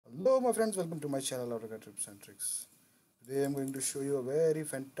Hello my friends, welcome to my channel AutoCAD Tips and Tricks. Today I'm going to show you a very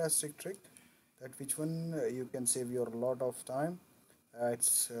fantastic trick that which one you can save your lot of time.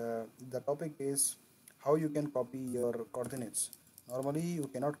 It's The topic is how you can copy your coordinates. Normally you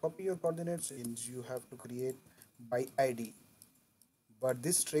cannot copy your coordinates and you have to create by ID. But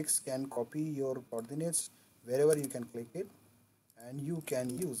this tricks can copy your coordinates wherever you can click it and you can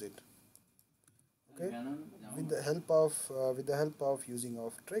use it. Okay, with the help of using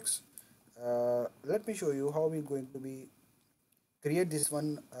of tricks, let me show you how we're going to be create this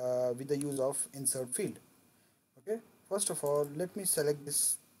one with the use of insert field. Okay, first of all let me select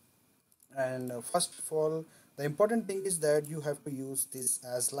this, and first of all the important thing is that you have to use this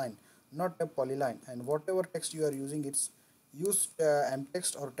as line, not a polyline, and whatever text you are using, it's use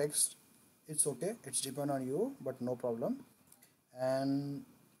text or text, it's okay, it's depend on you, but no problem. And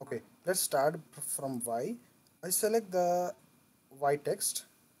okay, let's start from Y. I select the Y text.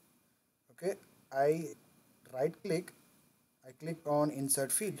 Okay, I right click, I click on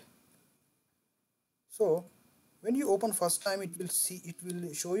insert field. So when you open first time, it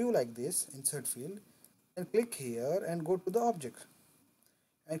will show you like this insert field, and click here and go to the object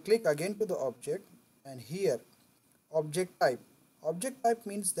and click again to the object, and here object type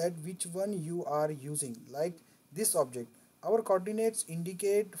means that which one you are using, like this object, our coordinates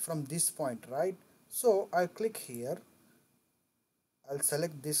indicate from this point, right? So I click here, I'll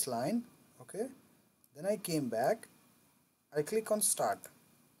select this line. Okay, then I came back, I click on start.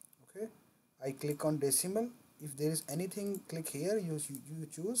 Okay, I click on decimal. If there is anything, click here, you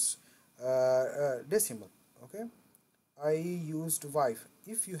choose decimal. Okay, I used Y.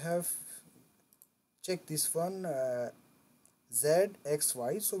 If you have check this one, Z, X,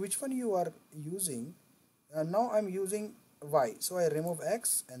 Y, so which one you are using? Now I'm using Y, so I remove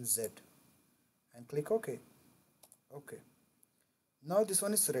X and Z and click OK. Okay, now this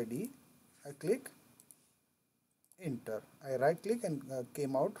one is ready. I click enter, I right click and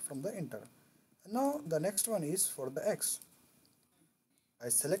came out from the enter. Now the next one is for the X. I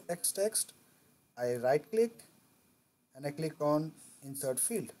select X text, I right click and I click on insert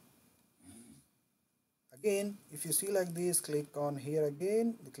field. Again, if you see like this, click on here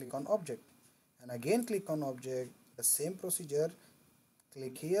again, click on object, and again click on object, the same procedure.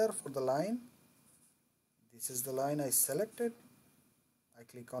 Click here for the line, this is the line I selected. I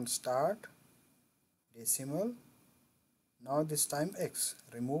click on start, decimal, now this time X,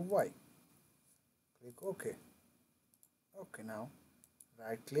 remove Y, click OK. Okay, now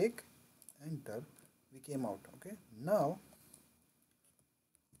right click, enter, we came out. Okay, now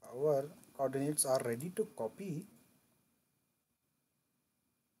our coordinates are ready to copy.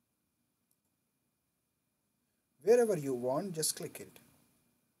 Wherever you want, just click it.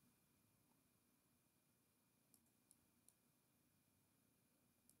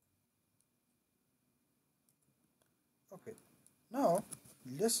 Okay, now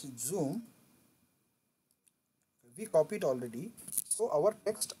let's zoom. We copied already, so our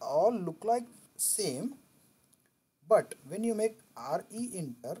text all look like same, but when you make re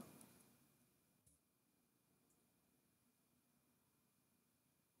enter,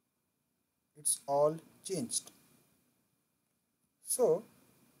 it's all changed. So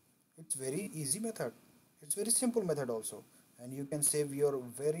it's very easy method, it's very simple method also, and you can save your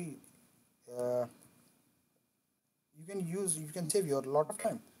very uh, you can save your lot of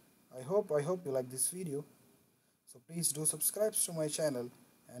time. I hope you like this video, so please do subscribe to my channel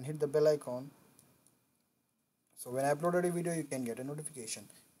and hit the bell icon, so when I uploaded a video you can get a notification.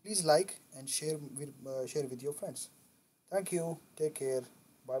 Please like and share with your friends. Thank you, take care,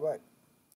 bye bye.